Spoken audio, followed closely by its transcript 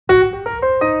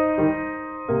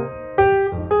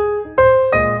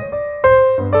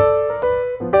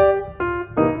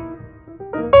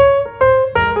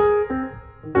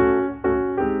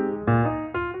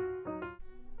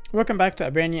Welcome back to a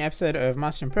brand new episode of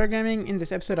Mastering Programming. In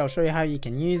this episode, I'll show you how you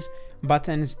can use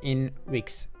buttons in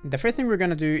Wix. The first thing we're going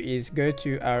to do is go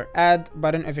to our add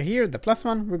button over here, the plus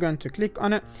one. We're going to click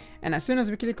on it. And as soon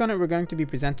as we click on it, we're going to be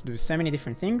presented with so many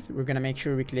different things. We're going to make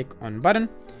sure we click on button.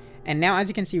 And now, as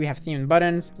you can see, we have themed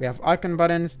buttons, we have icon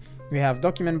buttons, we have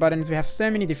document buttons, we have so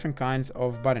many different kinds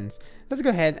of buttons. Let's go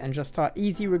ahead and just start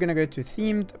easy. We're going to go to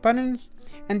themed buttons,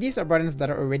 and these are buttons that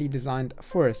are already designed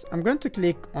for us. I'm going to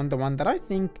click on the one that I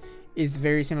think is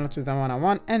very similar to the one I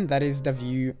want, and that is the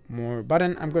view more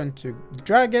button. I'm going to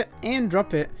drag it and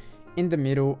drop it in the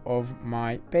middle of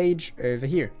my page over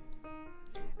here.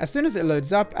 As soon as it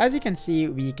loads up, as you can see,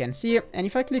 we can see it, and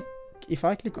if I click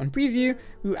on preview,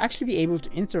 we will actually be able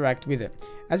to interact with it.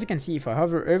 As you can see, if I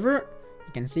hover over it,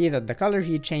 you can see that the color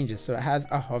here changes, so it has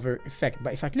a hover effect.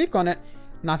 But if I click on it,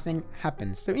 nothing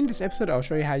happens. So in this episode, I'll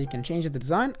show you how you can change the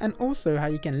design and also how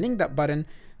you can link that button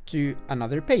to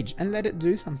another page and let it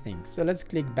do something. So let's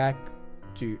click back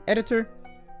to editor.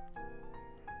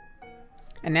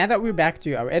 And now that we're back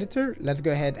to our editor, let's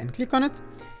go ahead and click on it.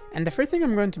 And the first thing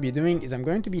I'm going to be doing is I'm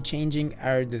going to be changing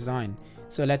our design.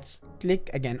 So let's click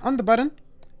again on the button,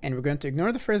 and we're going to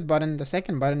ignore the first button, the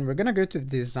second button. We're going to go to the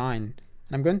design.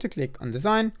 I'm going to click on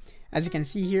design. As you can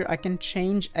see here, I can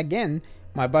change again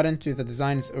my button to the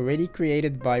designs already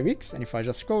created by Wix. And if I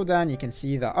just scroll down, you can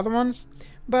see the other ones,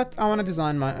 but I want to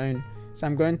design my own. So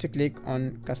I'm going to click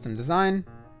on custom design.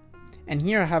 And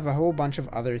here I have a whole bunch of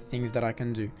other things that I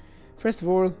can do. First of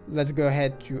all, let's go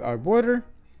ahead to our border.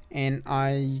 And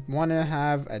I want to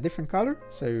have a different color.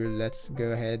 So let's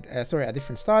go ahead, a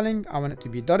different styling. I want it to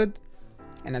be dotted.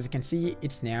 And as you can see,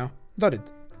 it's now dotted.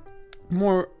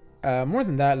 More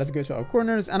than that, let's go to our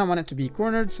corners, and I want it to be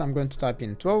cornered, so I'm going to type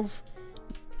in 12,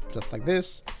 just like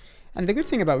this. And the good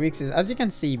thing about Wix is, as you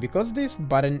can see, because this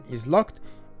button is locked,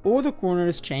 all the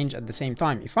corners change at the same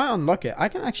time. If I unlock it, I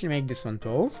can actually make this one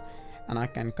 12, and I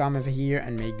can come over here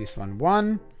and make this one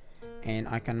 1, and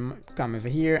I can come over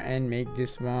here and make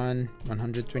this one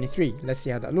 123. Let's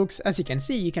see how that looks. As you can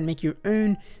see, you can make your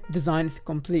own designs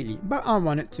completely, but I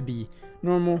want it to be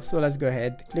normal. So let's go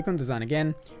ahead, click on design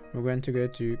again. We're going to go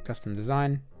to custom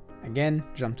design again,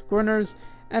 jump to corners,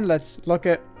 and let's lock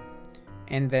it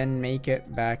and then make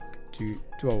it back to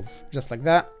 12, just like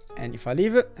that. And if I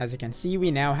leave it, as you can see, we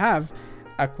now have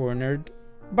a cornered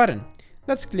button.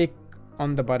 Let's click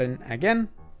on the button again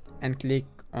and click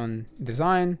on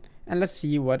design, and let's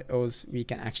see what else we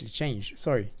can actually change.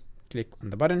 Sorry, click on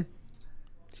the button.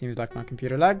 Seems like my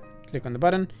computer lagged. Click on the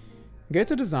button, go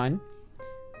to design,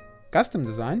 custom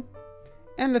design,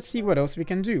 and let's see what else we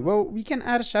can do. Well, we can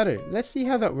add a shadow. Let's see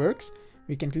how that works.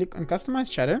 We can click on customize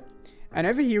shadow, and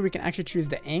over here we can actually choose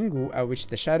the angle at which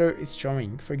the shadow is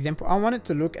showing. For example, I want it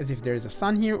to look as if there is a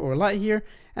sun here or light here,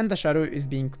 and the shadow is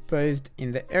being posed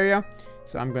in the area.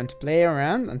 So I'm going to play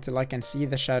around until I can see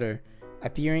the shadow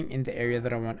appearing in the area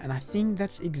that I want, and I think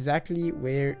that's exactly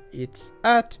where it's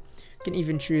at. You can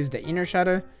even choose the inner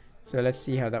shadow. So let's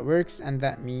see how that works, and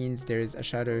that means there is a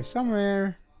shadow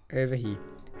somewhere over here.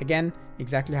 Again,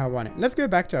 exactly how I want it. Let's go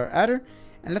back to our adder,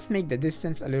 and let's make the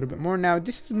distance a little bit more. Now,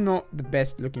 this is not the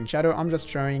best looking shadow. I'm just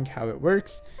showing how it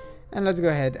works. And let's go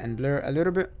ahead and blur a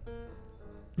little bit,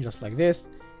 just like this.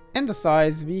 And the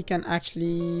size, we can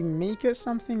actually make it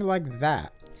something like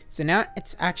that. So now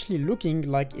it's actually looking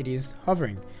like it is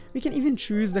hovering. We can even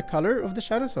choose the color of the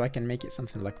shadow. So I can make it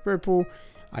something like purple.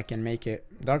 I can make it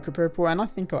darker purple, and I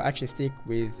think I'll actually stick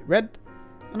with red.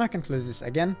 And I can close this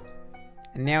again.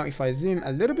 And now if I zoom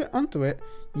a little bit onto it,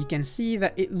 you can see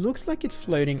that it looks like it's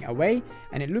floating away,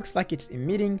 and it looks like it's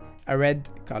emitting a red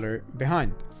color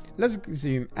behind. Let's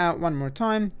zoom out one more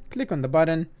time, click on the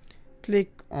button,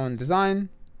 click on design,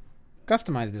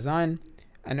 customize design,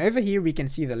 and over here we can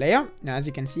see the layout. Now, as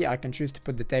you can see, I can choose to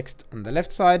put the text on the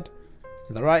left side,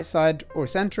 the right side, or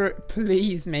center.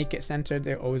 Please make it centered,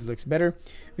 it always looks better.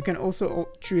 We can also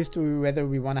choose to whether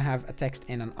we want to have a text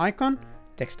and an icon,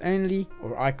 text only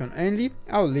or icon only.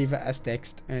 I'll leave it as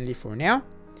text only for now.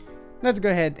 Let's go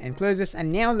ahead and close this,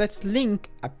 and now let's link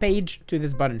a page to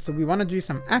this button. So we want to do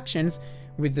some actions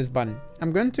with this button.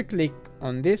 I'm going to click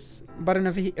on this button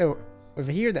over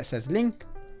here that says link,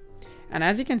 and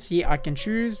as you can see, I can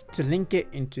choose to link it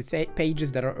into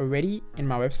pages that are already in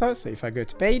my website. So if I go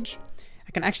to page,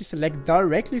 I can actually select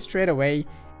directly straight away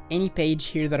any page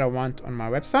here that I want on my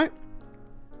website,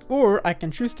 or I can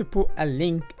choose to put a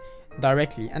link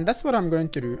directly, and that's what I'm going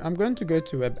to do. I'm going to go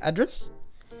to web address,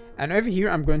 and over here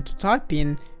I'm going to type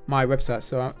in my website.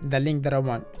 So the link that I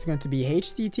want, it's going to be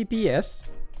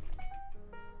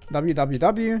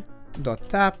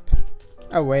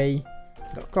https://www.tapaway.com.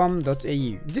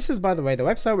 customisingthebutton.com.au. This is, by the way, the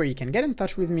website where you can get in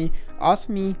touch with me, ask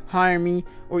me, hire me,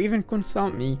 or even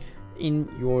consult me in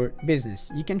your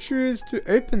business. You can choose to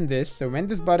open this. So when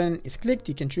this button is clicked,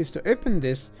 you can choose to open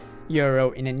this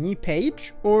URL in a new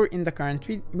page or in the current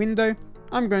window.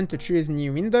 I'm going to choose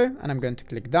new window and I'm going to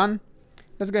click done.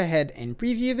 Let's go ahead and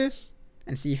preview this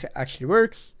and see if it actually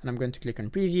works. And I'm going to click on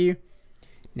preview.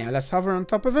 Now let's hover on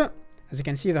top of it. As you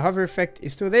can see, the hover effect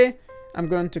is still there. I'm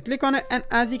going to click on it, and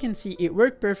as you can see, it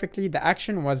worked perfectly. The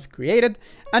action was created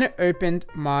and it opened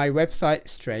my website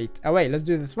straight away. Let's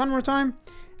do this one more time.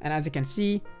 And as you can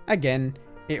see, again,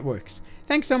 it works.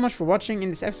 Thanks so much for watching. In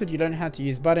this episode, you learned how to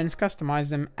use buttons, customize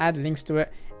them, add links to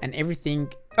it, and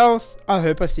everything else. I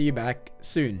hope I see you back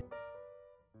soon.